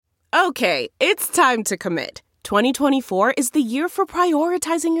Okay, it's time to commit. 2024 is the year for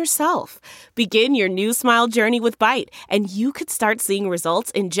prioritizing yourself. Begin your new smile journey with Byte, and you could start seeing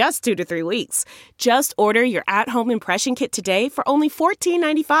results in just 2 to 3 weeks. Just order your at-home impression kit today for only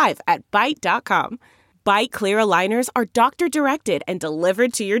 $14.95 at Byte.com. Byte Clear aligners are doctor-directed and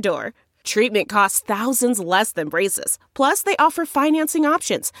delivered to your door. Treatment costs thousands less than braces. Plus, they offer financing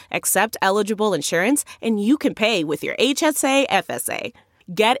options, accept eligible insurance, and you can pay with your HSA, FSA.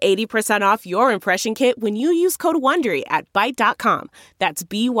 Get 80% off your impression kit when you use code WONDERY at Byte.com. That's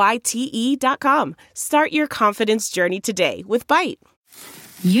BYTE.com. Start your confidence journey today with Byte.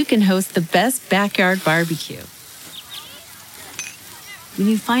 You can host the best backyard barbecue when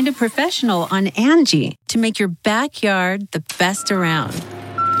you find a professional on Angie to make your backyard the best around.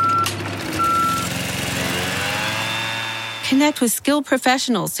 Connect with skilled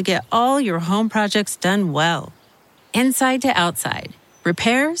professionals to get all your home projects done well. Inside to outside.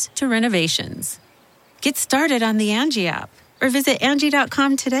 Repairs to renovations. Get started on the Angie app or visit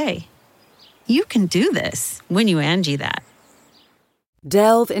Angie.com today. You can do this when you Angie that.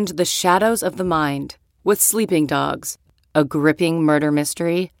 Delve into the shadows of the mind with Sleeping Dogs, a gripping murder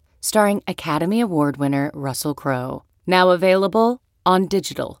mystery starring Academy Award winner Russell Crowe. Now available on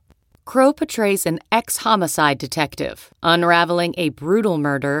digital. Crowe portrays an ex-homicide detective unraveling a brutal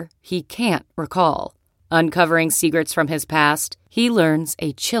murder he can't recall. Uncovering secrets from his past, he learns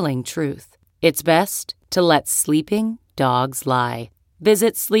a chilling truth. It's best to let sleeping dogs lie.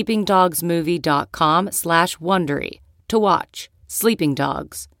 Visit sleepingdogsmovie.com/Wondery to watch Sleeping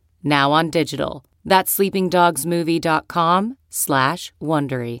Dogs, now on digital. That's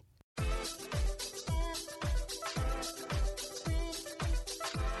sleepingdogsmovie.com/Wondery.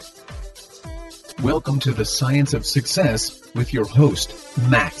 Welcome to the Science of Success with your host,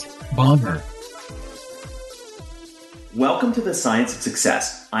 Matt Bodmer. Welcome to the Science of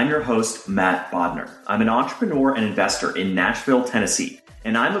Success. I'm your host, Matt Bodmer. I'm an entrepreneur and investor in Nashville, Tennessee,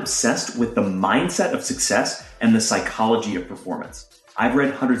 and I'm obsessed with the mindset of success and the psychology of performance. I've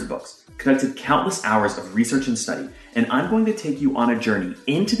read hundreds of books, conducted countless hours of research and study, and I'm going to take you on a journey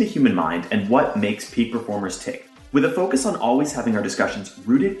into the human mind and what makes peak performers tick, with a focus on always having our discussions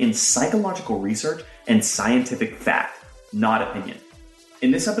rooted in psychological research and scientific fact, not opinion.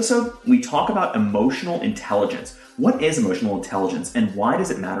 In this episode, we talk about emotional intelligence. What is emotional intelligence and why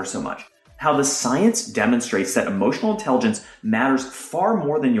does it matter so much? How the science demonstrates that emotional intelligence matters far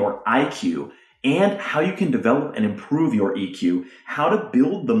more than your IQ, and how you can develop and improve your EQ, how to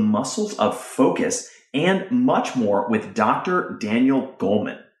build the muscles of focus, and much more with Dr. Daniel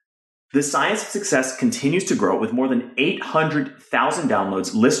Goleman. The Science of Success continues to grow with more than 800,000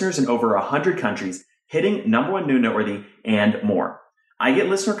 downloads, listeners in over 100 countries, hitting #1 new noteworthy, and more. I get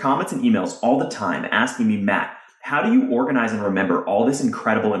listener comments and emails all the time asking me, Matt, how do you organize and remember all this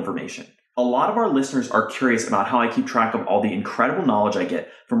incredible information? A lot of our listeners are curious about how I keep track of all the incredible knowledge I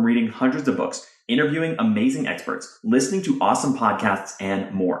get from reading hundreds of books, interviewing amazing experts, listening to awesome podcasts,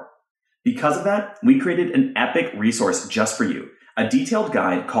 and more. Because of that, we created an epic resource just for you, a detailed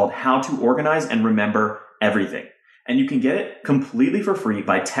guide called How to Organize and Remember Everything. And you can get it completely for free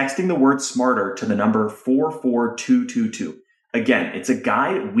by texting the word SMARTER to the number 44222. Again, it's a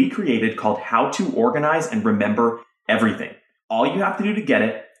guide we created called How to Organize and Remember Everything. All you have to do to get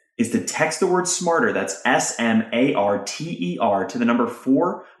it is to text the word SMARTER, that's SMARTER, to the number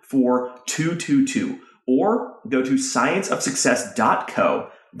 44222, or go to scienceofsuccess.co,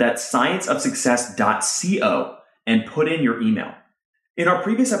 that's scienceofsuccess.co, and put in your email. In our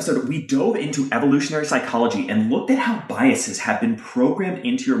previous episode, we dove into evolutionary psychology and looked at how biases have been programmed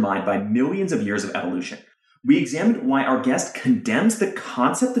into your mind by millions of years of evolution. We examined why our guest condemns the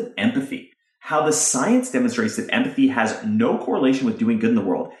concept of empathy, how the science demonstrates that empathy has no correlation with doing good in the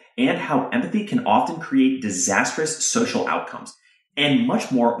world, and how empathy can often create disastrous social outcomes, and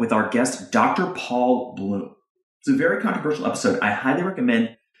much more with our guest, Dr. Paul Bloom. It's a very controversial episode. I highly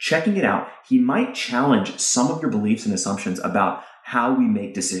recommend checking it out. He might challenge some of your beliefs and assumptions about how we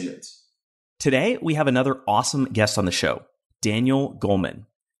make decisions. Today, we have another awesome guest on the show, Daniel Goleman.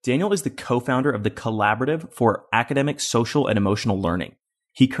 Daniel is the co-founder of the Collaborative for Academic, Social, and Emotional Learning.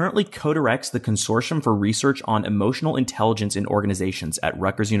 He currently co-directs the Consortium for Research on Emotional Intelligence in Organizations at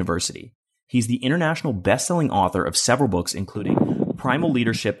Rutgers University. He's the international best-selling author of several books, including Primal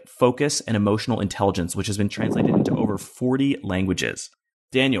Leadership, Focus, and Emotional Intelligence, which has been translated into over 40 languages.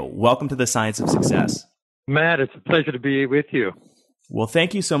 Daniel, welcome to the Science of Success. Matt, it's a pleasure to be with you. Well,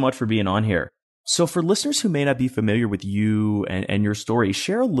 thank you so much for being on here. So for listeners who may not be familiar with you and your story,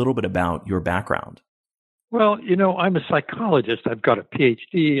 share a little bit about your background. Well, I'm a psychologist. I've got a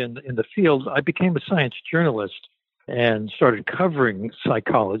PhD in the field. I became a science journalist and started covering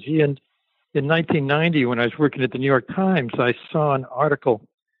psychology. And in 1990, when I was working at the New York Times, I saw an article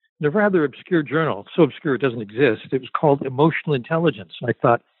in a rather obscure journal, so obscure it doesn't exist. It was called Emotional Intelligence. I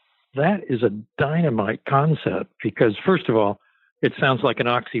thought, that is a dynamite concept because, first of all, it sounds like an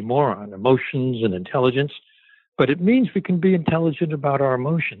oxymoron, emotions and intelligence, but it means we can be intelligent about our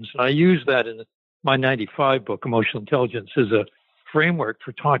emotions. And I use that in my 95 book, Emotional Intelligence, as a framework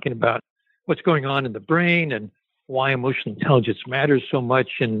for talking about what's going on in the brain and why emotional intelligence matters so much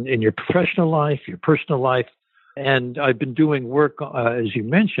in your professional life, your personal life. And I've been doing work, as you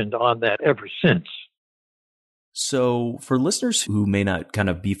mentioned, on that ever since. So for listeners who may not kind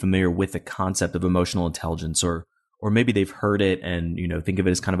of be familiar with the concept of emotional intelligence, or maybe they've heard it and, think of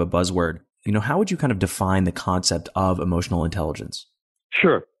it as kind of a buzzword, how would you kind of define the concept of emotional intelligence?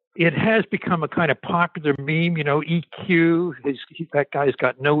 Sure. It has become a kind of popular meme, EQ. That guy's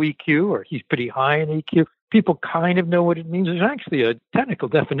got no EQ, or he's pretty high in EQ. People kind of know what it means. There's actually a technical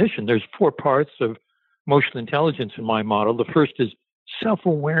definition. There's 4 parts of emotional intelligence in my model. The first is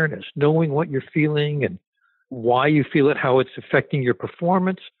self-awareness, knowing what you're feeling and why you feel it, how it's affecting your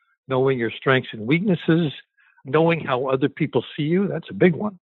performance, knowing your strengths and weaknesses, knowing how other people see you. That's a big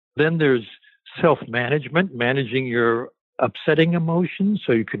one. Then there's self-management, managing your upsetting emotions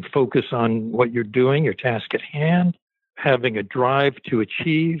so you can focus on what you're doing, your task at hand, having a drive to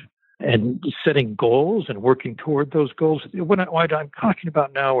achieve, and setting goals and working toward those goals. What I'm talking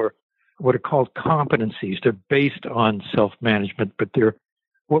about now are what are called competencies. They're based on self-management, but they're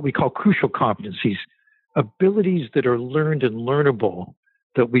what we call crucial competencies, abilities that are learned and learnable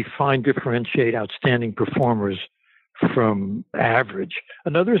that we find differentiate outstanding performers from average.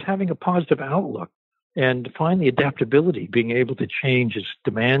 Another is having a positive outlook. And finally, adaptability, being able to change as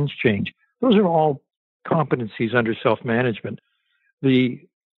demands change. Those are all competencies under self-management. The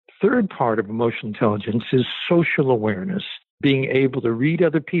third part of emotional intelligence is social awareness, being able to read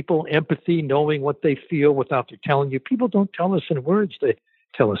other people, empathy, knowing what they feel without their telling you. People don't tell us in words. They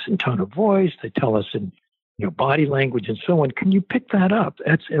tell us in tone of voice. They tell us in body language and so on. Can you pick that up?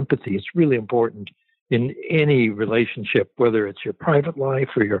 That's empathy. It's really important in any relationship, whether it's your private life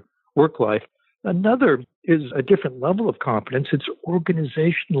or your work life. Another is a different level of competence. It's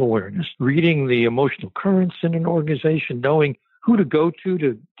organizational awareness, reading the emotional currents in an organization, knowing who to go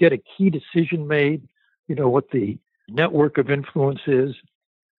to get a key decision made, what the network of influence is.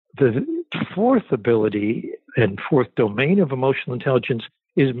 The fourth ability and fourth domain of emotional intelligence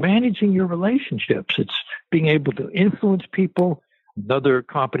is managing your relationships. It's being able to influence people. Another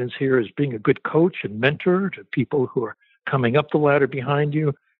competence here is being a good coach and mentor to people who are coming up the ladder behind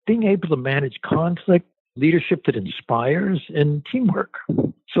you. Being able to manage conflict, leadership that inspires, and teamwork.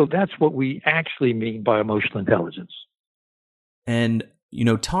 So that's what we actually mean by emotional intelligence. And,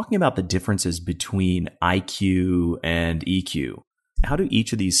 talking about the differences between IQ and EQ, how do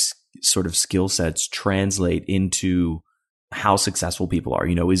each of these sort of skill sets translate into how successful people are?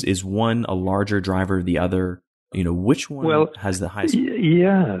 Is one a larger driver of the other? Which one has the highest?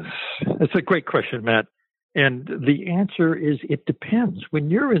 Yes, that's a great question, Matt. And the answer is it depends. When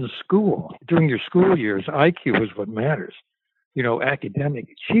you're in school, during your school years, IQ is what matters. Academic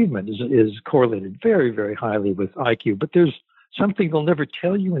achievement is correlated very, very highly with IQ. But there's something they'll never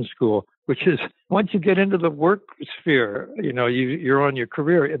tell you in school, which is once you get into the work sphere, you're on your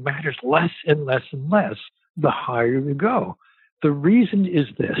career, it matters less and less and less the higher you go. The reason is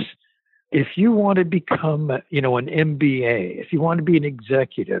this. If you want to become, an MBA, if you want to be an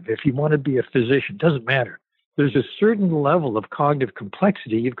executive, if you want to be a physician, doesn't matter. There's a certain level of cognitive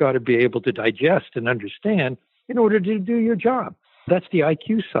complexity you've got to be able to digest and understand in order to do your job. That's the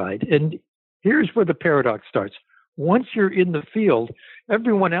IQ side. And here's where the paradox starts. Once you're in the field,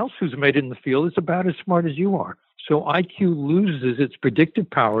 everyone else who's made it in the field is about as smart as you are. So IQ loses its predictive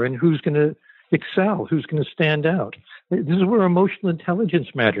power in who's going to excel, who's going to stand out. This is where emotional intelligence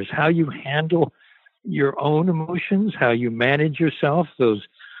matters, how you handle your own emotions, how you manage yourself, those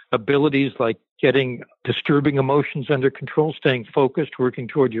abilities like getting disturbing emotions under control, staying focused, working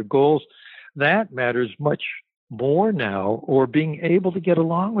toward your goals. That matters much more now, or being able to get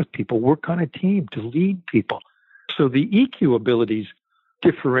along with people, work on a team, to lead people. So the EQ abilities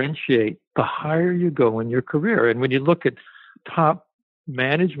differentiate the higher you go in your career. And when you look at top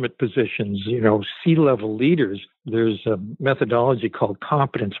management positions, C-level leaders, there's a methodology called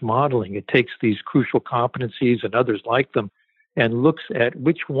competence modeling. It takes these crucial competencies and others like them and looks at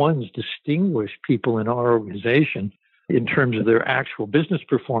which ones distinguish people in our organization in terms of their actual business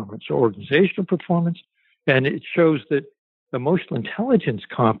performance or organizational performance. And it shows that emotional intelligence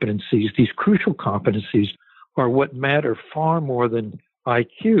competencies, these crucial competencies, are what matter far more than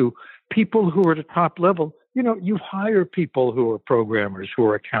IQ. People who are at the top level You hire people who are programmers, who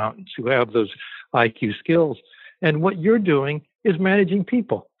are accountants, who have those IQ skills. And what you're doing is managing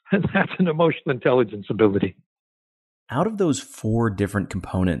people. And that's an emotional intelligence ability. Out of those 4 different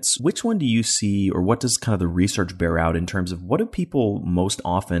components, which one do you see, or what does kind of the research bear out in terms of what do people most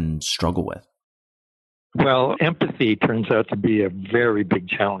often struggle with? Well, empathy turns out to be a very big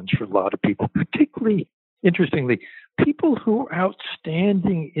challenge for a lot of people, particularly, interestingly, people who are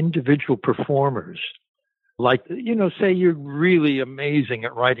outstanding individual performers. Like, say you're really amazing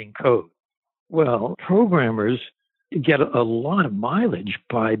at writing code. Well, programmers get a lot of mileage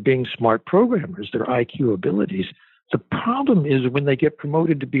by being smart programmers, their IQ abilities. The problem is when they get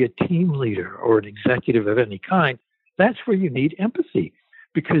promoted to be a team leader or an executive of any kind, that's where you need empathy,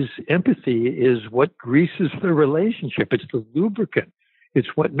 because empathy is what greases the relationship. It's the lubricant.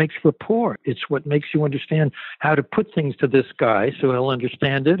 It's what makes rapport. It's what makes you understand how to put things to this guy so he'll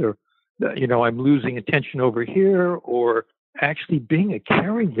understand it, or, I'm losing attention over here, or actually being a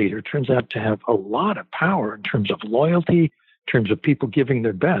caring leader turns out to have a lot of power in terms of loyalty, in terms of people giving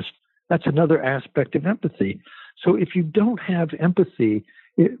their best. That's another aspect of empathy. So if you don't have empathy,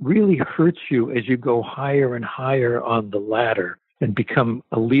 it really hurts you as you go higher and higher on the ladder and become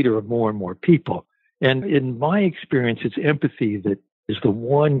a leader of more and more people. And in my experience, it's empathy that is the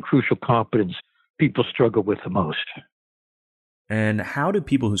one crucial competence people struggle with the most. And how do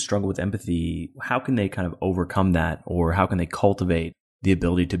people who struggle with empathy, how can they kind of overcome that, or how can they cultivate the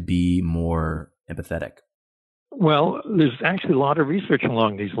ability to be more empathetic? Well, there's actually a lot of research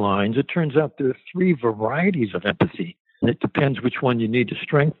along these lines. It turns out there are 3 varieties of empathy, and it depends which one you need to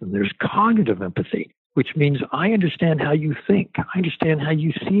strengthen. There's cognitive empathy, which means I understand how you think. I understand how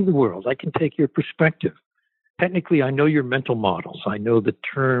you see the world. I can take your perspective. Technically, I know your mental models. I know the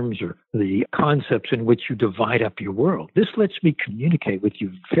terms or the concepts in which you divide up your world. This lets me communicate with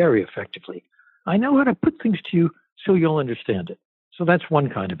you very effectively. I know how to put things to you so you'll understand it. So that's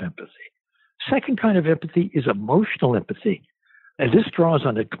one kind of empathy. Second kind of empathy is emotional empathy. And this draws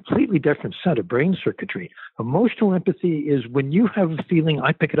on a completely different set of brain circuitry. Emotional empathy is when you have a feeling,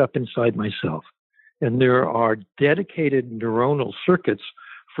 I pick it up inside myself. And there are dedicated neuronal circuits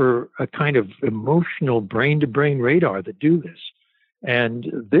for a kind of emotional brain-to-brain radar that do this. And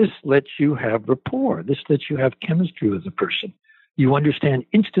this lets you have rapport. This lets you have chemistry with a person. You understand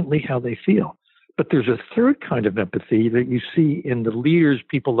instantly how they feel. But there's a third kind of empathy that you see in the leaders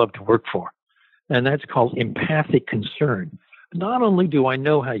people love to work for, and that's called empathic concern. Not only do I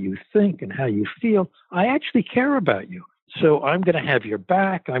know how you think and how you feel, I actually care about you. So I'm going to have your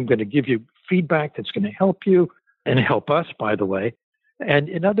back. I'm going to give you feedback that's going to help you and help us, by the way. And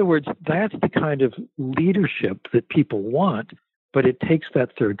in other words, that's the kind of leadership that people want, but it takes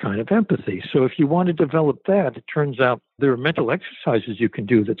that third kind of empathy. So if you want to develop that, it turns out there are mental exercises you can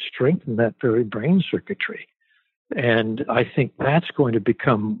do that strengthen that very brain circuitry. And I think that's going to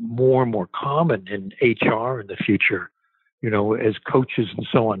become more and more common in HR in the future. As coaches and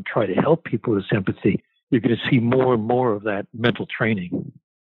so on try to help people with empathy, you're going to see more and more of that mental training.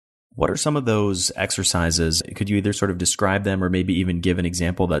 What are some of those exercises? Could you either sort of describe them or maybe even give an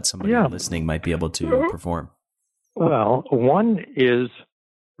example that somebody listening might be able to perform? Well, one is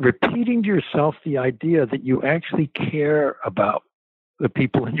repeating to yourself the idea that you actually care about the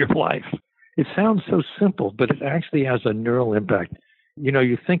people in your life. It sounds so simple, but it actually has a neural impact.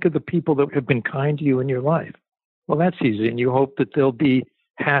 You think of the people that have been kind to you in your life. Well, that's easy. And you hope that they'll be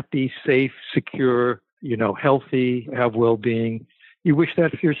happy, safe, secure, healthy, have well-being. You wish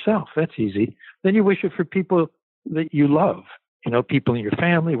that for yourself. That's easy. Then you wish it for people that you love, people in your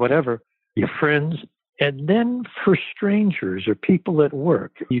family, whatever, your friends. And then for strangers or people at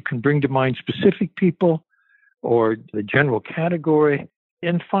work, you can bring to mind specific people or the general category.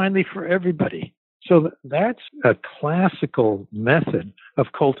 And finally, for everybody. So that's a classical method of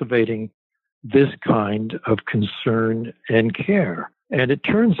cultivating this kind of concern and care. And it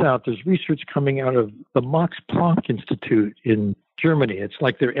turns out there's research coming out of the Max Planck Institute in Germany. It's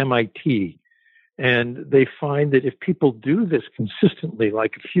like their MIT. And they find that if people do this consistently,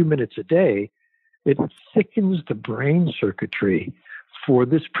 like a few minutes a day, it thickens the brain circuitry for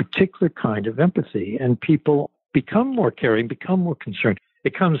this particular kind of empathy. And people become more caring, become more concerned.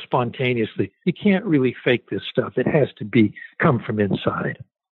 It comes spontaneously. You can't really fake this stuff. It has to come from inside.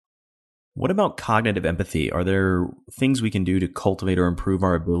 What about cognitive empathy? Are there things we can do to cultivate or improve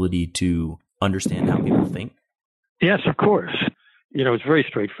our ability to understand how people think? Yes, of course. It's very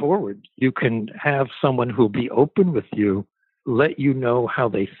straightforward. You can have someone who'll be open with you, let you know how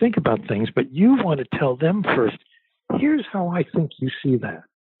they think about things, but you want to tell them first, here's how I think you see that,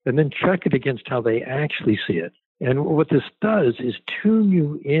 and then check it against how they actually see it. And what this does is tune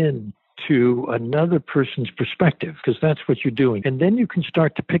you in to another person's perspective, because that's what you're doing. And then you can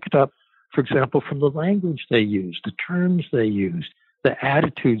start to pick it up, for example, from the language they use, the terms they use, the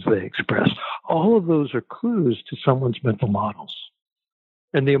attitudes they express. All of those are clues to someone's mental models.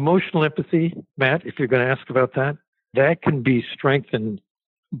 And the emotional empathy, Matt, if you're going to ask about that, that can be strengthened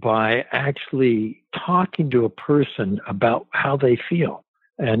by actually talking to a person about how they feel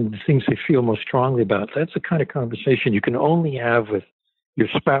and the things they feel most strongly about. That's the kind of conversation you can only have with your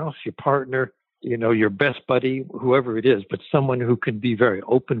spouse, your partner, your best buddy, whoever it is, but someone who can be very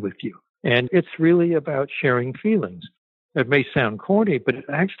open with you. And it's really about sharing feelings. It may sound corny, but it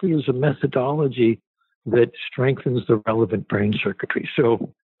actually is a methodology that strengthens the relevant brain circuitry.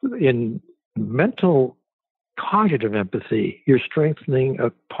 So in mental cognitive empathy, you're strengthening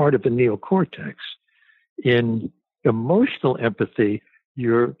a part of the neocortex. In emotional empathy,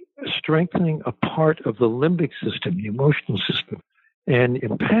 you're strengthening a part of the limbic system, the emotional system. And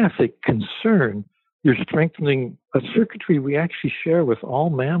empathic concern, you're strengthening a circuitry we actually share with all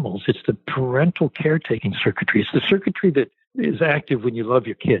mammals. It's the parental caretaking circuitry. It's the circuitry that is active when you love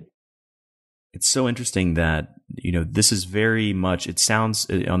your kid. It's so interesting that, this is very much, it sounds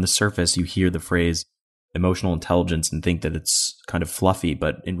on the surface, you hear the phrase emotional intelligence and think that it's kind of fluffy,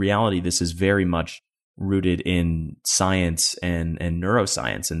 but in reality, this is very much rooted in science and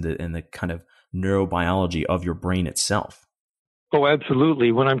neuroscience and the kind of neurobiology of your brain itself. Oh,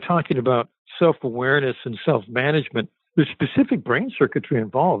 absolutely. When I'm talking about self-awareness and self-management, there's specific brain circuitry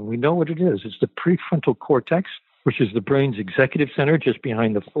involved. We know what it is. It's the prefrontal cortex, which is the brain's executive center just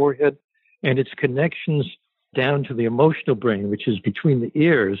behind the forehead, and its connections down to the emotional brain, which is between the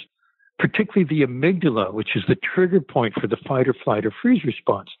ears, particularly the amygdala, which is the trigger point for the fight or flight or freeze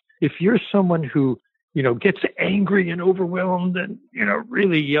response. If you're someone who, gets angry and overwhelmed and,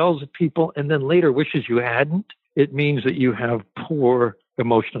 really yells at people and then later wishes you hadn't, it means that you have poor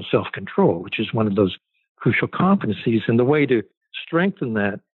emotional self-control, which is one of those crucial competencies. And the way to strengthen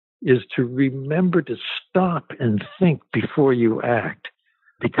that is to remember to stop and think before you act,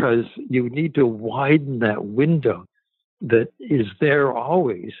 because you need to widen that window that is there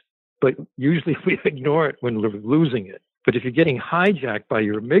always, but usually we ignore it when we're losing it. But if you're getting hijacked by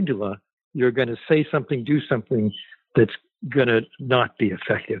your amygdala, you're going to say something, do something that's going to not be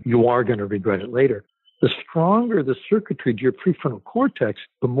effective. You are going to regret it later. The stronger the circuitry to your prefrontal cortex,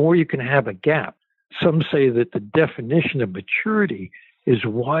 the more you can have a gap. Some say that the definition of maturity is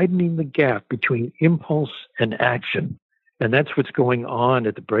widening the gap between impulse and action. And that's what's going on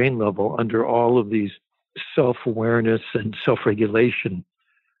at the brain level under all of these self-awareness and self-regulation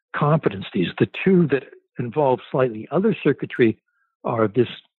competencies. The two that involve slightly other circuitry are this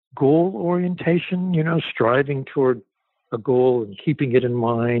goal orientation, striving toward a goal and keeping it in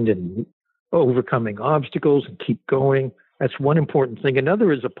mind and overcoming obstacles and keep going. That's one important thing.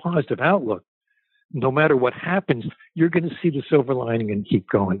 Another is a positive outlook. No matter what happens, you're going to see the silver lining and keep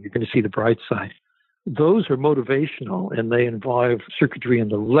going. You're going to see the bright side. Those are motivational, and they involve circuitry in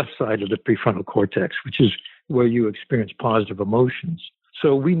the left side of the prefrontal cortex, which is where you experience positive emotions.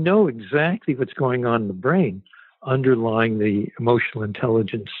 So we know exactly what's going on in the brain underlying the emotional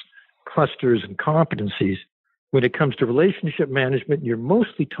intelligence clusters and competencies. When it comes to relationship management, you're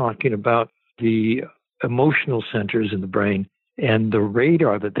mostly talking about the emotional centers in the brain and the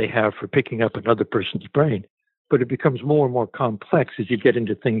radar that they have for picking up another person's brain. But it becomes more and more complex as you get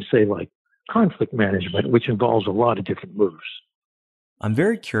into things, say, like conflict management, which involves a lot of different moves. I'm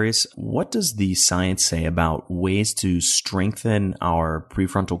very curious, what does the science say about ways to strengthen our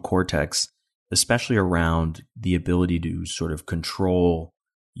prefrontal cortex, especially around the ability to sort of control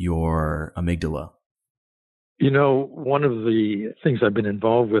your amygdala? One of the things I've been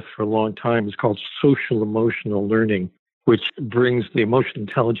involved with for a long time is called social emotional learning, which brings the emotional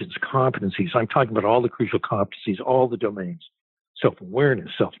intelligence competencies. I'm talking about all the crucial competencies, all the domains,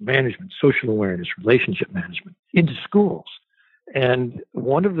 self-awareness, self-management, social awareness, relationship management, into schools. And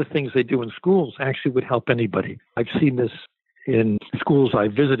one of the things they do in schools actually would help anybody. I've seen this in schools I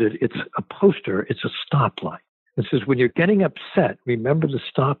visited. It's a poster. It's a stoplight. It says, when you're getting upset, remember the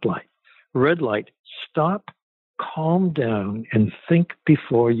stoplight. Red light, stop, calm down, and think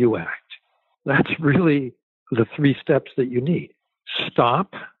before you act. That's really the 3 steps that you need.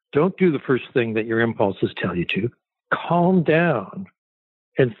 Stop. Don't do the first thing that your impulses tell you to. Calm down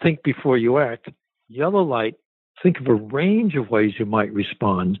and think before you act. Yellow light, think of a range of ways you might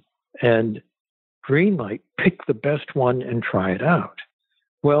respond. And green light, pick the best one and try it out.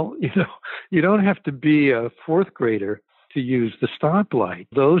 Well, you don't have to be a 4th grader to use the stoplight.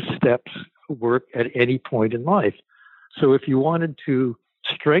 Those steps work at any point in life. So if you wanted to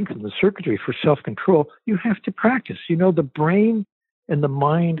strengthen the circuitry for self-control, you have to practice. The brain and the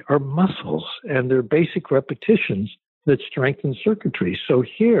mind are muscles, and they're basic repetitions that strengthen circuitry. So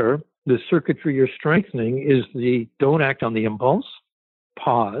here, the circuitry you're strengthening is the don't act on the impulse,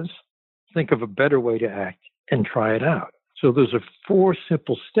 pause, think of a better way to act, and try it out. So those are 4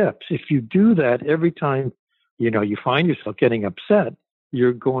 simple steps. If you do that every time, you find yourself getting upset,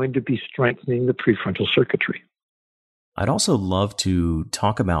 you're going to be strengthening the prefrontal circuitry. I'd also love to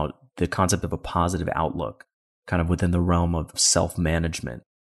talk about the concept of a positive outlook, kind of within the realm of self-management.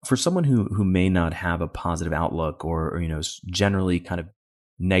 For someone who may not have a positive outlook or is generally kind of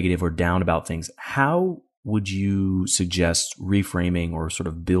negative or down about things, how would you suggest reframing or sort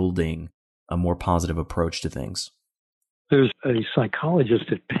of building a more positive approach to things? There's a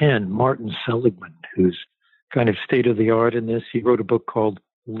psychologist at Penn, Martin Seligman, who's kind of state of the art in this. He wrote a book called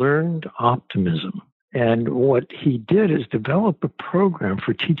Learned Optimism. And what he did is develop a program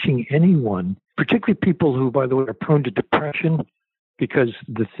for teaching anyone, particularly people who, by the way, are prone to depression, because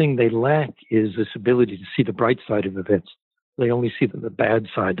the thing they lack is this ability to see the bright side of events. They only see the bad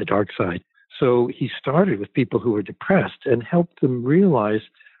side, the dark side. So he started with people who are depressed and helped them realize,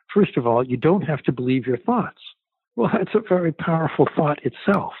 first of all, you don't have to believe your thoughts. Well, that's a very powerful thought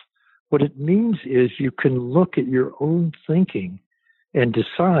itself. What it means is you can look at your own thinking and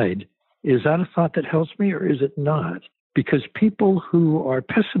decide, is that a thought that helps me or is it not? Because people who are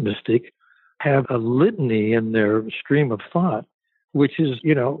pessimistic have a litany in their stream of thought, which is,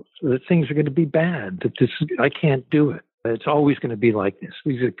 that things are going to be bad, that I can't do it. It's always going to be like this.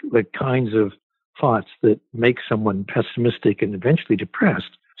 These are the kinds of thoughts that make someone pessimistic and eventually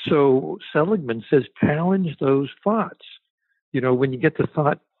depressed. So Seligman says, challenge those thoughts. When you get the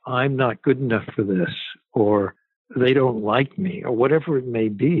thought, I'm not good enough for this, or they don't like me, or whatever it may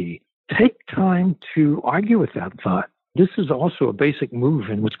be, take time to argue with that thought. This is also a basic move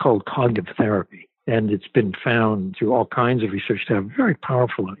in what's called cognitive therapy. And it's been found through all kinds of research to have very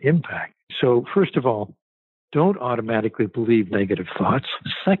powerful impact. So first of all, don't automatically believe negative thoughts.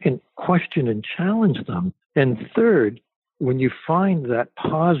 Second, question and challenge them. And third, when you find that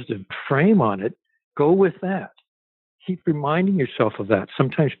positive frame on it, go with that. Keep reminding yourself of that.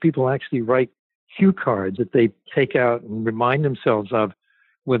 Sometimes people actually write cue cards that they take out and remind themselves of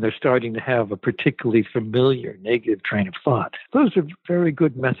when they're starting to have a particularly familiar negative train of thought. Those are very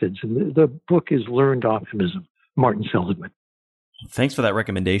good methods. And the book is Learned Optimism, Martin Seligman. Thanks for that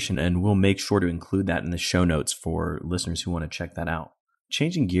recommendation, and we'll make sure to include that in the show notes for listeners who want to check that out.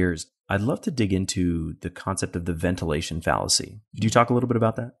 Changing gears, I'd love to dig into the concept of the ventilation fallacy. Could you talk a little bit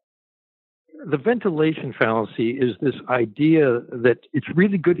about that? The ventilation fallacy is this idea that it's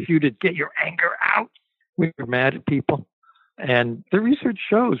really good for you to get your anger out when you're mad at people. And the research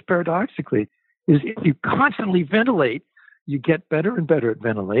shows, paradoxically, is if you constantly ventilate, you get better and better at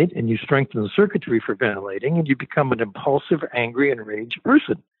ventilate, and you strengthen the circuitry for ventilating, and you become an impulsive, angry, and enraged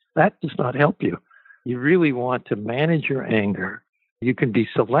person. That does not help you. You really want to manage your anger. You can be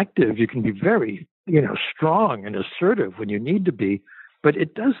selective. You can be very, strong and assertive when you need to be, but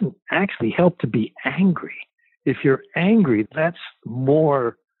it doesn't actually help to be angry. If you're angry, that's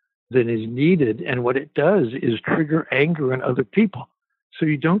more than is needed, and what it does is trigger anger in other people. So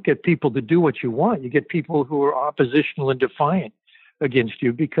you don't get people to do what you want. You get people who are oppositional and defiant against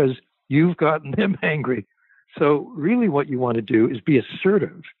you because you've gotten them angry. So really what you want to do is be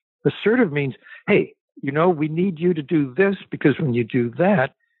assertive. Assertive means, hey, we need you to do this because when you do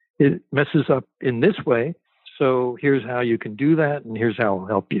that, it messes up in this way. So here's how you can do that, and here's how I'll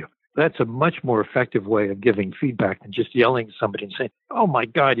help you. That's a much more effective way of giving feedback than just yelling at somebody and saying, oh my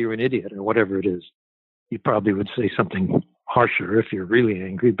God, you're an idiot, or whatever it is. You probably would say something harsher if you're really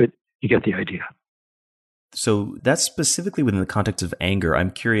angry, but you get the idea. So that's specifically within the context of anger.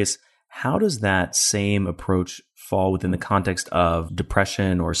 I'm curious, how does that same approach fall within the context of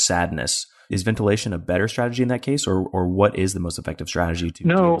depression or sadness? Is ventilation a better strategy in that case, or what is the most effective strategy to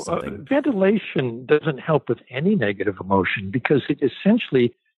deal with something? Ventilation doesn't help with any negative emotion because it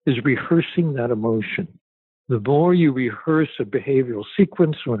essentially is rehearsing that emotion. The more you rehearse a behavioral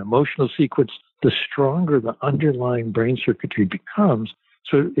sequence or an emotional sequence, the stronger the underlying brain circuitry becomes.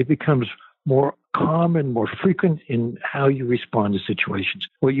 So it becomes more common, more frequent in how you respond to situations.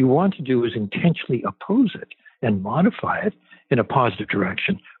 What you want to do is intentionally oppose it and modify it in a positive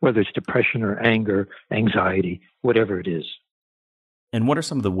direction, whether it's depression or anger, anxiety, whatever it is. And what are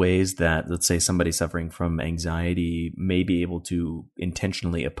some of the ways that, let's say, somebody suffering from anxiety may be able to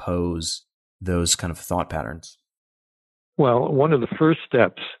intentionally oppose those kind of thought patterns? Well, one of the first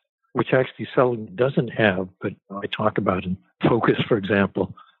steps, which actually Seligman doesn't have, but I talk about in Focus, for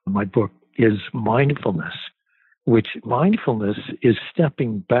example, in my book, is mindfulness, which mindfulness is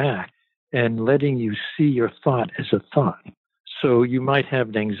stepping back and letting you see your thought as a thought. So you might have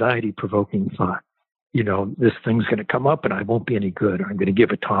an anxiety-provoking thought. This thing's going to come up and I won't be any good. Or I'm going to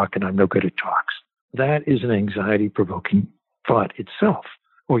give a talk and I'm no good at talks. That is an anxiety-provoking thought itself.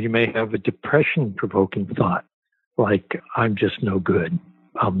 Or you may have a depression-provoking thought, like, I'm just no good.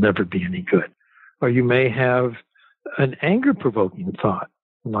 I'll never be any good. Or you may have an anger-provoking thought,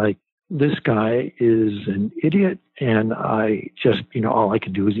 like, this guy is an idiot and I just, all I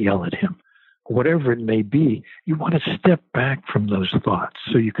can do is yell at him. Whatever it may be, you want to step back from those thoughts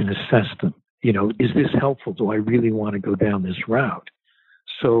so you can assess them. Is this helpful? Do I really want to go down this route?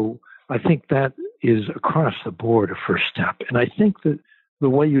 So I think that is across the board a first step. And I think that the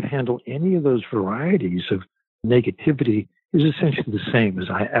way you'd handle any of those varieties of negativity is essentially the same as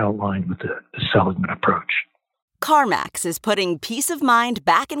I outlined with the Seligman approach. CarMax is putting peace of mind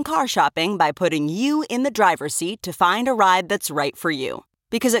back in car shopping by putting you in the driver's seat to find a ride that's right for you.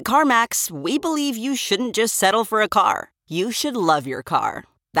 Because at CarMax, we believe you shouldn't just settle for a car. You should love your car.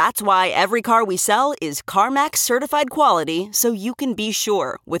 That's why every car we sell is CarMax certified quality, so you can be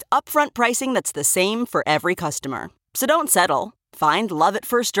sure with upfront pricing that's the same for every customer. So don't settle. Find love at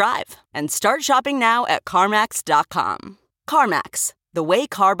first drive and start shopping now at CarMax.com. CarMax, the way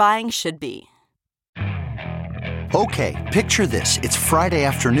car buying should be. Okay, picture this. It's Friday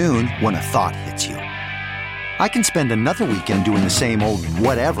afternoon when a thought hits you. I can spend another weekend doing the same old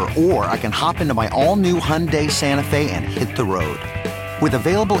whatever, or I can hop into my all-new Hyundai Santa Fe and hit the road. With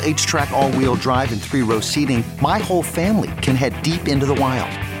available H-Track all-wheel drive and 3-row seating, my whole family can head deep into the wild.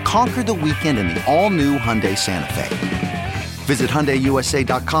 Conquer the weekend in the all-new Hyundai Santa Fe. Visit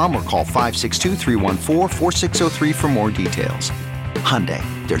HyundaiUSA.com or call 562-314-4603 for more details. Hyundai,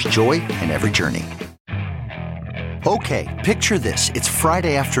 there's joy in every journey. Okay, picture this. It's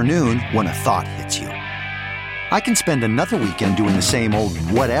Friday afternoon when a thought hits you. I can spend another weekend doing the same old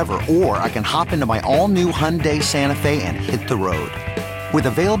whatever, or I can hop into my all-new Hyundai Santa Fe and hit the road. With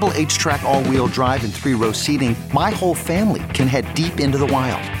available H-Track all-wheel drive and 3-row seating, my whole family can head deep into the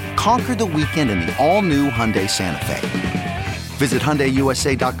wild. Conquer the weekend in the all-new Hyundai Santa Fe. Visit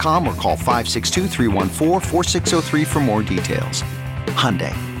HyundaiUSA.com or call 562-314-4603 for more details.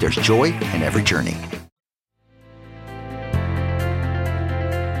 Hyundai, there's joy in every journey.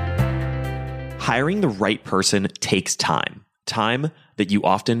 Hiring the right person takes time that you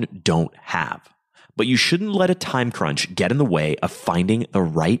often don't have. But you shouldn't let a time crunch get in the way of finding the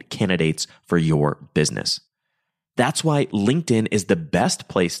right candidates for your business. That's why LinkedIn is the best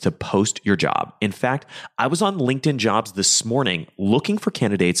place to post your job. In fact, I was on LinkedIn Jobs this morning looking for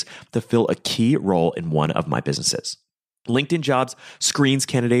candidates to fill a key role in one of my businesses. LinkedIn Jobs screens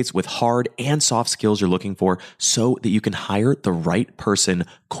candidates with hard and soft skills you're looking for so that you can hire the right person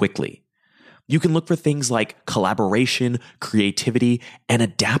quickly. You can look for things like collaboration, creativity, and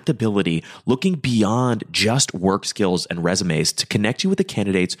adaptability, looking beyond just work skills and resumes to connect you with the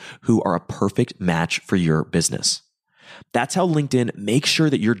candidates who are a perfect match for your business. That's how LinkedIn makes sure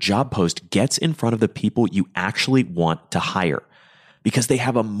that your job post gets in front of the people you actually want to hire, because they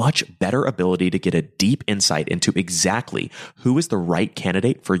have a much better ability to get a deep insight into exactly who is the right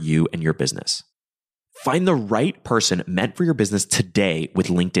candidate for you and your business. Find the right person meant for your business today with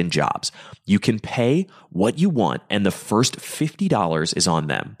LinkedIn Jobs. You can pay what you want, and the first $50 is on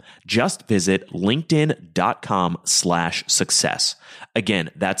them. Just visit linkedin.com/success. Again,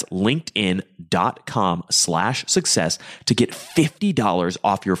 that's linkedin.com/success to get $50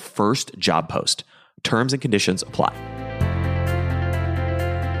 off your first job post. Terms and conditions apply.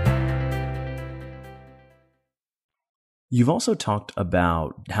 You've also talked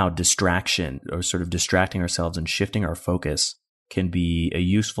about how distraction, or sort of distracting ourselves and shifting our focus, can be a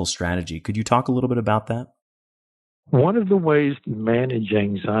useful strategy. Could you talk a little bit about that? One of the ways to manage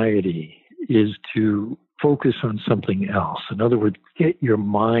anxiety is to focus on something else. In other words, get your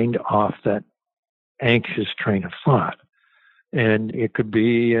mind off that anxious train of thought. And it could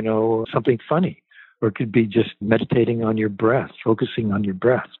be, something funny, or it could be just meditating on your breath, focusing on your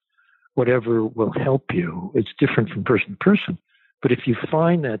breath. Whatever will help you. It's different from person to person. But if you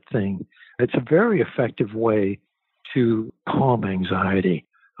find that thing, it's a very effective way to calm anxiety.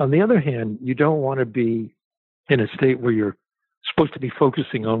 On the other hand, you don't want to be in a state where you're supposed to be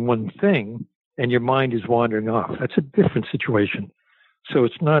focusing on one thing and your mind is wandering off. That's a different situation. So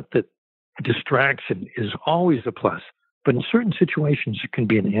it's not that distraction is always a plus, but in certain situations, it can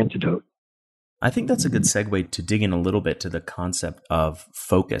be an antidote. I think that's a good segue to dig in a little bit to the concept of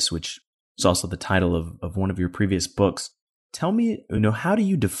focus, which is also the title of one of your previous books. Tell me, how do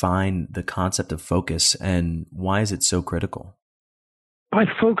you define the concept of focus, and why is it so critical? By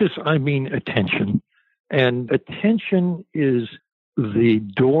focus, I mean attention. And attention is the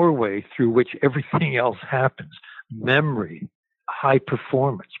doorway through which everything else happens. Memory high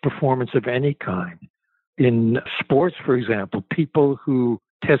performance of any kind. In sports, for example, people who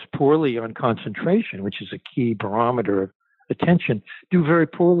test poorly on concentration, which is a key barometer of attention, do very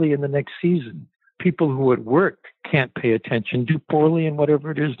poorly in the next season. People who at work can't pay attention do poorly in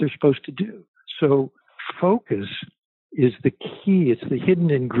whatever it is they're supposed to do. So focus is the key. It's the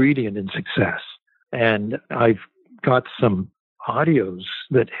hidden ingredient in success. And I've got some audios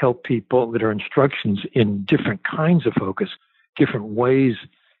that help people, that are instructions in different kinds of focus, different ways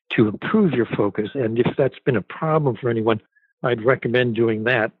to improve your focus. And if that's been a problem for anyone, I'd recommend doing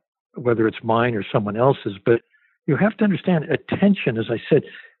that, whether it's mine or someone else's. But you have to understand attention, as I said,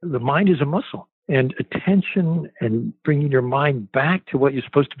 the mind is a muscle. And attention and bringing your mind back to what you're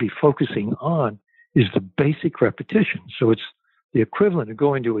supposed to be focusing on is the basic repetition. So it's the equivalent of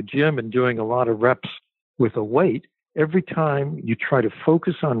going to a gym and doing a lot of reps with a weight. Every time you try to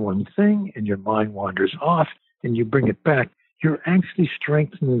focus on one thing and your mind wanders off and you bring it back, you're actually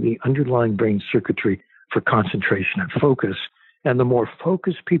strengthening the underlying brain circuitry for concentration and focus. And the more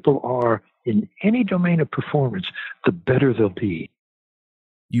focused people are in any domain of performance, the better they'll be.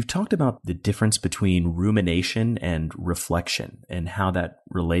 You've talked about the difference between rumination and reflection and how that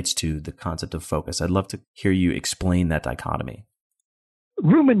relates to the concept of focus. I'd love to hear you explain that dichotomy.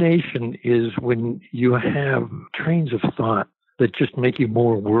 Rumination is when you have trains of thought that just make you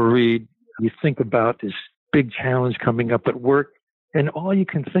more worried. You think about this big challenge coming up at work, and all you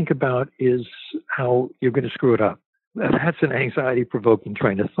can think about is how you're going to screw it up. That's an anxiety-provoking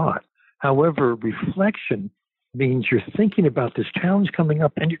train of thought. However, reflection means you're thinking about this challenge coming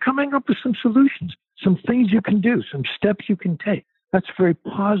up and you're coming up with some solutions, some things you can do, some steps you can take. That's very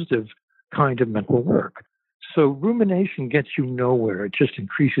positive kind of mental work. So rumination gets you nowhere. It just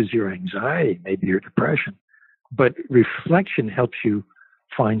increases your anxiety, maybe your depression. But reflection helps you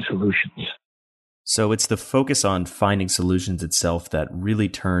find solutions. So it's the focus on finding solutions itself that really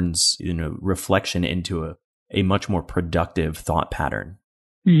turns, reflection into a much more productive thought pattern.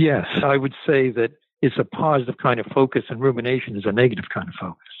 Yes, I would say that it's a positive kind of focus and rumination is a negative kind of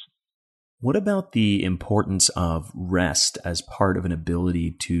focus. What about the importance of rest as part of an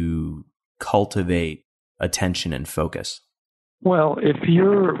ability to cultivate attention and focus? Well, if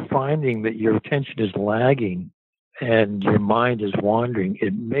you're finding that your attention is lagging and your mind is wandering,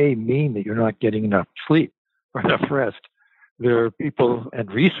 it may mean that you're not getting enough sleep or enough rest. There are people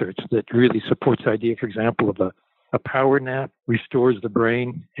and research that really supports the idea, for example, of a power nap restores the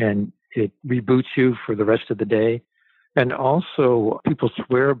brain and it reboots you for the rest of the day. And also people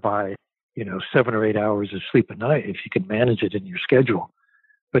swear by, 7 or 8 hours of sleep a night if you can manage it in your schedule.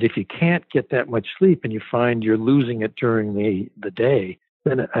 But if you can't get that much sleep and you find you're losing it during the day,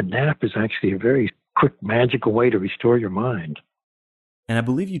 then a nap is actually a very quick, magical way to restore your mind. And I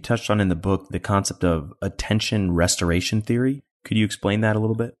believe you touched on in the book the concept of attention restoration theory. Could you explain that a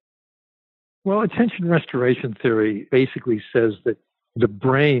little bit? Well, attention restoration theory basically says that the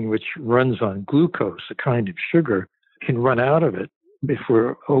brain, which runs on glucose, a kind of sugar, can run out of it if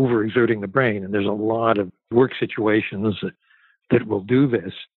we're overexerting the brain. And there's a lot of work situations that will do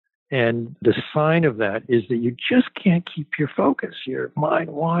this. And the sign of that is that you just can't keep your focus. Your mind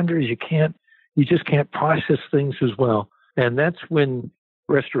wanders. You just can't process things as well. And that's when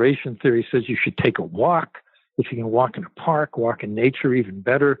restoration theory says you should take a walk. If you can walk in a park, walk in nature, even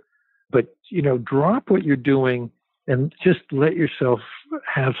better. But, drop what you're doing and just let yourself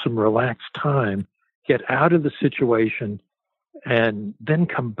have some relaxed time, get out of the situation, and then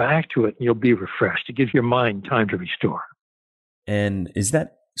come back to it and you'll be refreshed. It gives your mind time to restore. And is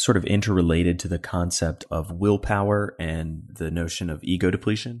that sort of interrelated to the concept of willpower and the notion of ego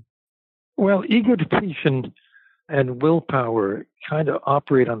depletion? Well, ego depletion and willpower kind of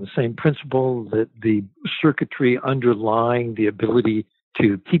operate on the same principle, that the circuitry underlying the ability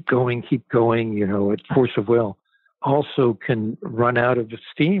to keep going, at force of will, also can run out of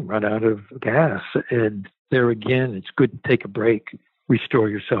steam, run out of gas. And there again, it's good to take a break, restore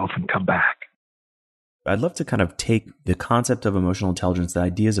yourself, and come back. I'd love to kind of take the concept of emotional intelligence, the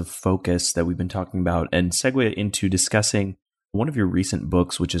ideas of focus that we've been talking about, and segue into discussing one of your recent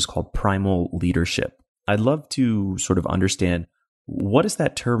books, which is called Primal Leadership. I'd love to sort of understand, what does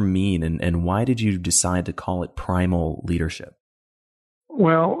that term mean, and why did you decide to call it primal leadership?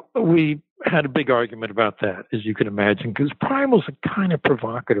 Well, we had a big argument about that, as you can imagine, because primal is a kind of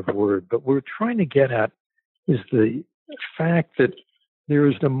provocative word, but what we're trying to get at is the fact that there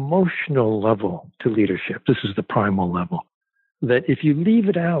is an emotional level to leadership. This is the primal level. That if you leave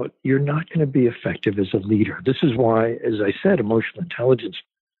it out, you're not going to be effective as a leader. This is why, as I said, emotional intelligence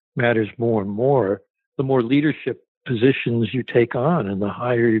matters more and more. The more leadership positions you take on and the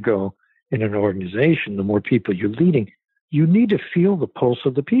higher you go in an organization, the more people you're leading, you need to feel the pulse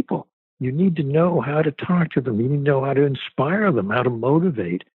of the people. You need to know how to talk to them. You need to know how to inspire them, how to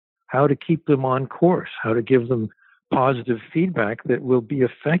motivate, how to keep them on course, how to give them positive feedback that will be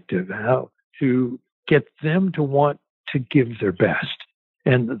effective, how to get them to want to give their best.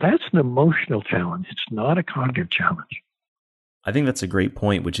 And that's an emotional challenge. It's not a cognitive challenge. I think that's a great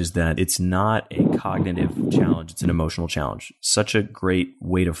point, which is that it's not a cognitive challenge, it's an emotional challenge. Such a great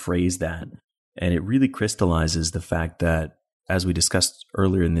way to phrase that. And it really crystallizes the fact that, as we discussed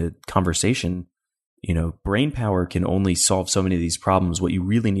earlier in the conversation, brain power can only solve so many of these problems. What you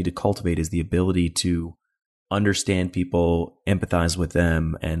really need to cultivate is the ability to understand people, empathize with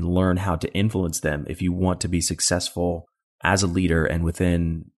them, and learn how to influence them if you want to be successful as a leader and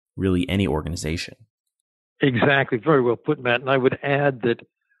within really any organization. Exactly. Very well put, Matt. And I would add that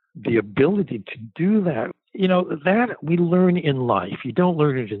the ability to do that, that we learn in life. You don't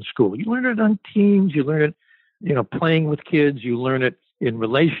learn it in school. You learn it on teams. You learn it, playing with kids. You learn it in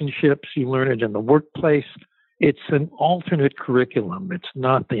relationships. You learn it in the workplace. It's an alternate curriculum. It's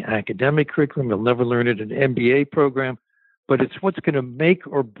not the academic curriculum. You'll never learn it in an MBA program, but it's what's going to make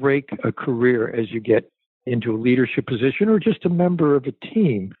or break a career as you get into a leadership position or just a member of a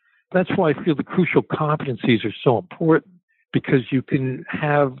team. That's why I feel the crucial competencies are so important, because you can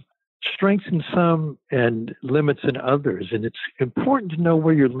have strengths in some and limits in others. And it's important to know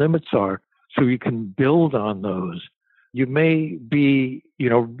where your limits are so you can build on those. You may be,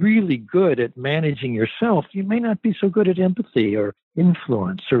 really good at managing yourself. You may not be so good at empathy or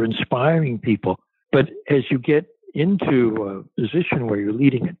influence or inspiring people. But as you get into a position where you're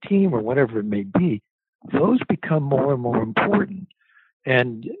leading a team or whatever it may be, those become more and more important.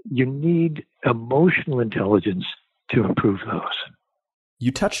 And you need emotional intelligence to improve those.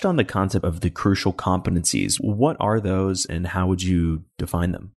 You touched on the concept of the crucial competencies. What are those and how would you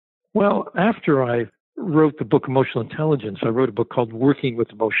define them? Well, after I wrote the book Emotional Intelligence, I wrote a book called Working with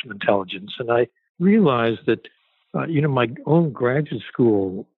Emotional Intelligence. And I realized that, my own graduate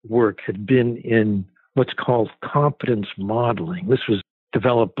school work had been in what's called competence modeling. This was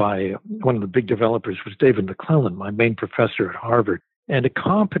developed by one of the big developers, was David McClellan, my main professor at Harvard. And a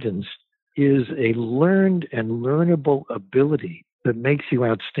competence is a learned and learnable ability that makes you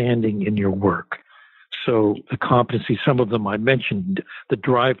outstanding in your work. So the competencies, some of them I mentioned, the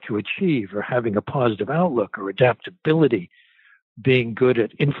drive to achieve or having a positive outlook or adaptability, being good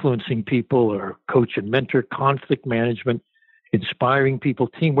at influencing people or coach and mentor, conflict management, inspiring people,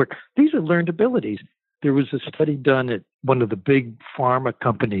 teamwork. These are learned abilities. There was a study done at one of the big pharma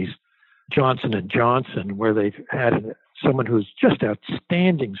companies, Johnson & Johnson, where they've had someone who's just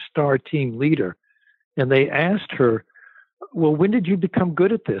outstanding star team leader. And they asked her, well, when did you become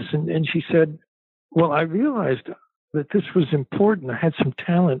good at this? And she said, well, I realized that this was important. I had some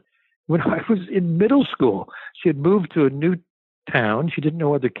talent when I was in middle school. She had moved to a new town. She didn't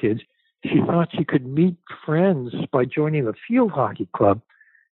know other kids. She thought she could meet friends by joining the field hockey club.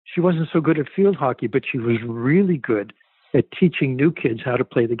 She wasn't so good at field hockey, but she was really good at teaching new kids how to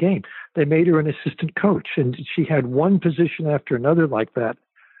play the game. They made her an assistant coach, and she had one position after another like that,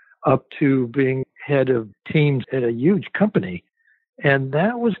 up to being head of teams at a huge company. And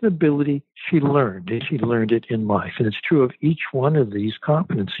that was an ability she learned, and she learned it in life. And it's true of each one of these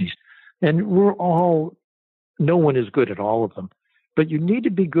competencies. And no one is good at all of them, but you need to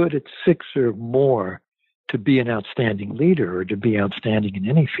be good at 6 or more to be an outstanding leader or to be outstanding in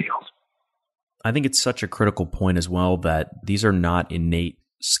any field. I think it's such a critical point as well that these are not innate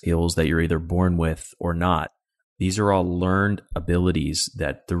skills that you're either born with or not. These are all learned abilities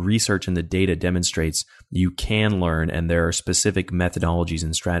that the research and the data demonstrates you can learn, and there are specific methodologies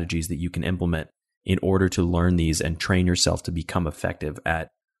and strategies that you can implement in order to learn these and train yourself to become effective at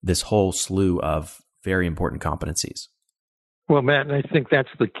this whole slew of very important competencies. Well, Matt, and I think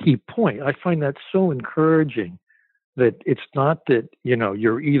that's the key point. I find that so encouraging that it's not that,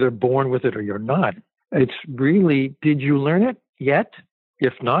 you're either born with it or you're not. It's really, did you learn it yet?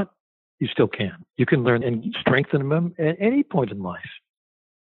 If not, you still can. You can learn and strengthen them at any point in life.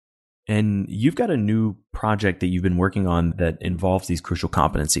 And you've got a new project that you've been working on that involves these crucial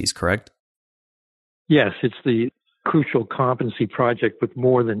competencies, correct? Yes, it's the Crucial Competency Project with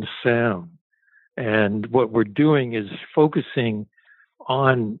More Than Sound. And what we're doing is focusing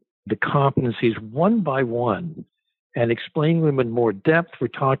on the competencies one by one and explaining them in more depth. We're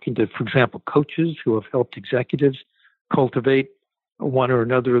talking to, for example, coaches who have helped executives cultivate one or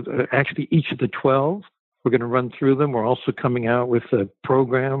another, actually each of the 12. We're going to run through them. We're also coming out with a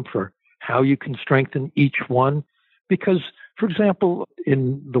program for how you can strengthen each one. Because, for example,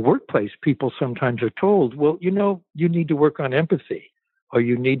 in the workplace, people sometimes are told, well, you need to work on empathy, or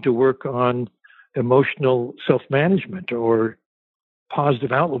you need to work on emotional self-management or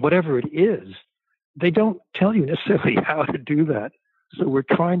positive outlook, whatever it is, they don't tell you necessarily how to do that. So we're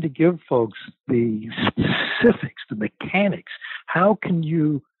trying to give folks the specifics, the mechanics. How can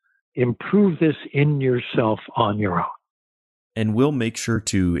you improve this in yourself on your own? And we'll make sure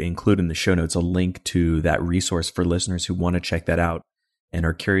to include in the show notes a link to that resource for listeners who want to check that out and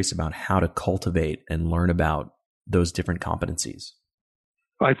are curious about how to cultivate and learn about those different competencies.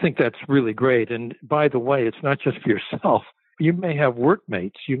 I think that's really great. And by the way, it's not just for yourself. You may have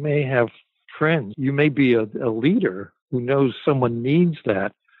workmates, you may have friends, you may be a leader who knows someone needs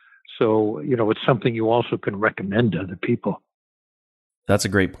that. So, it's something you also can recommend to other people. That's a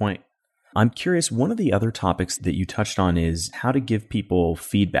great point. I'm curious, one of the other topics that you touched on is how to give people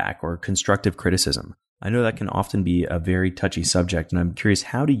feedback or constructive criticism. I know that can often be a very touchy subject, and I'm curious,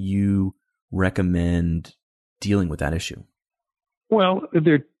 how do you recommend dealing with that issue? Well,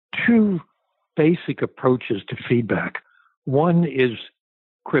 there are two basic approaches to feedback. One is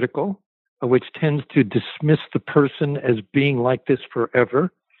critical, which tends to dismiss the person as being like this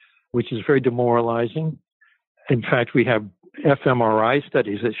forever, which is very demoralizing. In fact, we have fMRI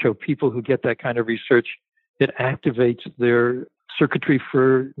studies that show people who get that kind of research, it activates their circuitry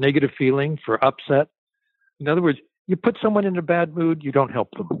for negative feeling, for upset. In other words, you put someone in a bad mood, you don't help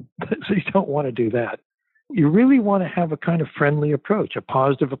them. So you don't want to do that. You really want to have a kind of friendly approach, a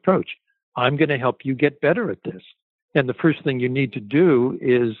positive approach. I'm going to help you get better at this. And the first thing you need to do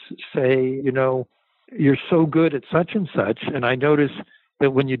is say, you're so good at such and such, and I notice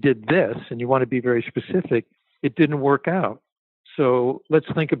that when you did this, and you want to be very specific, it didn't work out. So let's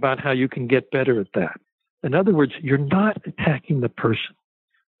think about how you can get better at that. In other words, you're not attacking the person.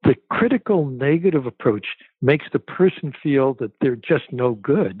 The critical negative approach makes the person feel that they're just no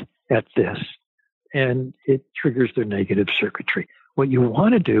good at this, and it triggers their negative circuitry. What you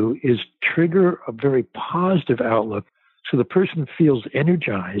want to do is trigger a very positive outlook so the person feels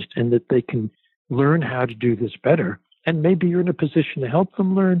energized and that they can learn how to do this better. And maybe you're in a position to help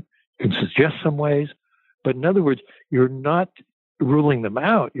them learn and suggest some ways. But in other words, you're not ruling them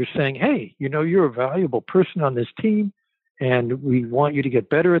out. You're saying, hey, you're a valuable person on this team, and we want you to get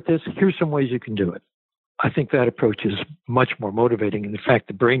better at this. Here's some ways you can do it. I think that approach is much more motivating. And in fact,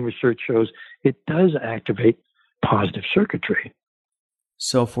 the brain research shows it does activate positive circuitry.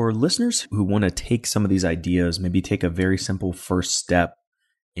 So for listeners who want to take some of these ideas, maybe take a very simple first step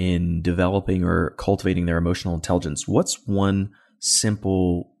in developing or cultivating their emotional intelligence, what's one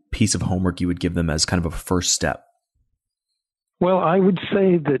simple piece of homework you would give them as kind of a first step? Well, I would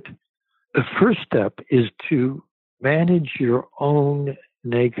say that the first step is to manage your own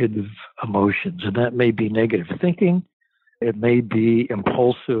negative emotions. And that may be negative thinking. It may be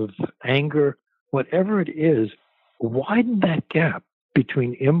impulsive anger. Whatever it is, widen that gap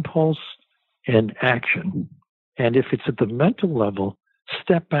between impulse and action. And if it's at the mental level,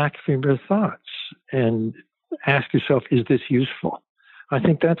 step back from your thoughts and ask yourself, is this useful? I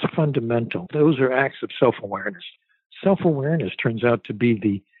think that's fundamental. Those are acts of self-awareness. Self-awareness turns out to be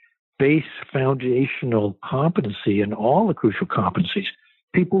the base foundational competency in all the crucial competencies.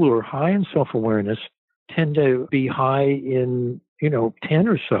 People who are high in self-awareness tend to be high in, 10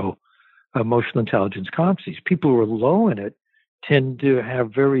 or so emotional intelligence competencies. People who are low in it tend to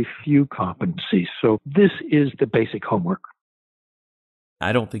have very few competencies. So this is the basic homework.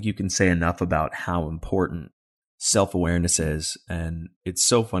 I don't think you can say enough about how important self-awareness is. And it's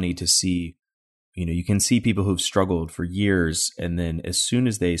so funny to see, you can see people who've struggled for years, and then as soon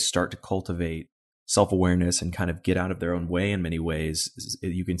as they start to cultivate self-awareness and kind of get out of their own way in many ways,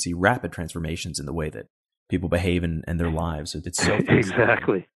 you can see rapid transformations in the way that people behave in their lives. It's so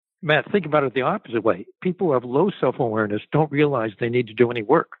Exactly. Matt, think about it the opposite way. People who have low self-awareness don't realize they need to do any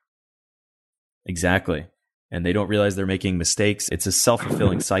work. Exactly. And they don't realize they're making mistakes. It's a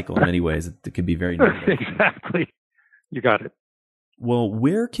self-fulfilling cycle in many ways. It could be very negative. Exactly. You got it. Well,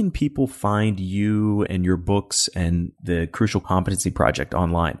 where can people find you and your books and the Crucial Competency Project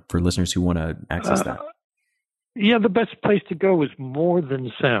online for listeners who want to access that? Yeah, the best place to go is More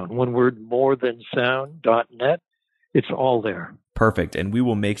Than Sound. One word, morethansound.net. It's all there. Perfect. And we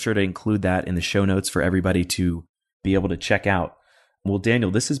will make sure to include that in the show notes for everybody to be able to check out. Well, Daniel,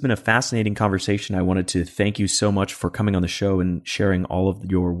 this has been a fascinating conversation. I wanted to thank you so much for coming on the show and sharing all of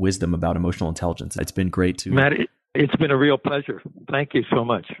your wisdom about emotional intelligence. It's been great to... Matt, it's been a real pleasure. Thank you so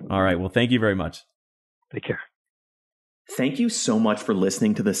much. All right. Well, thank you very much. Take care. Thank you so much for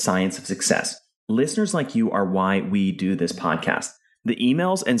listening to The Science of Success. Listeners like you are why we do this podcast. The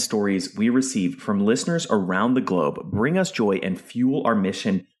emails and stories we received from listeners around the globe bring us joy and fuel our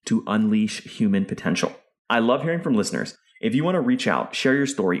mission to unleash human potential. I love hearing from listeners. If you want to reach out, share your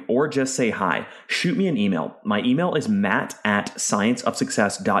story, or just say hi, shoot me an email. My email is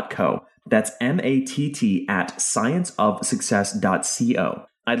matt@scienceofsuccess.co. That's MATT@scienceofsuccess.co.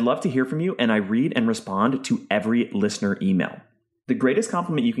 I'd love to hear from you, and I read and respond to every listener email. The greatest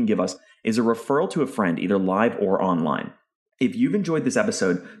compliment you can give us is a referral to a friend, either live or online. If you've enjoyed this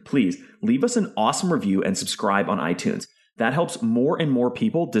episode, please leave us an awesome review and subscribe on iTunes. That helps more and more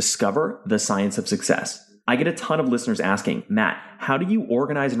people discover the science of success. I get a ton of listeners asking, Matt, how do you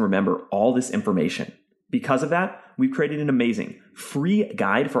organize and remember all this information? Because of that, we've created an amazing free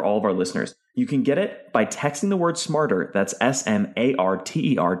guide for all of our listeners. You can get it by texting the word SMARTER, that's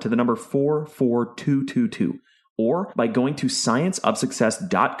SMARTER, to the number 44222, or by going to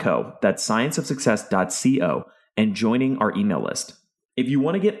scienceofsuccess.co, that's scienceofsuccess.co, and joining our email list. If you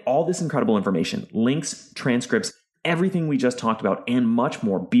want to get all this incredible information, links, transcripts, everything we just talked about, and much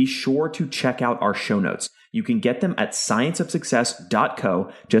more, be sure to check out our show notes. You can get them at scienceofsuccess.co.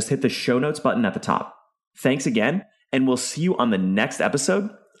 Just hit the show notes button at the top. Thanks again, and we'll see you on the next episode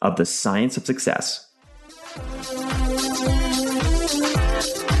of The Science of Success.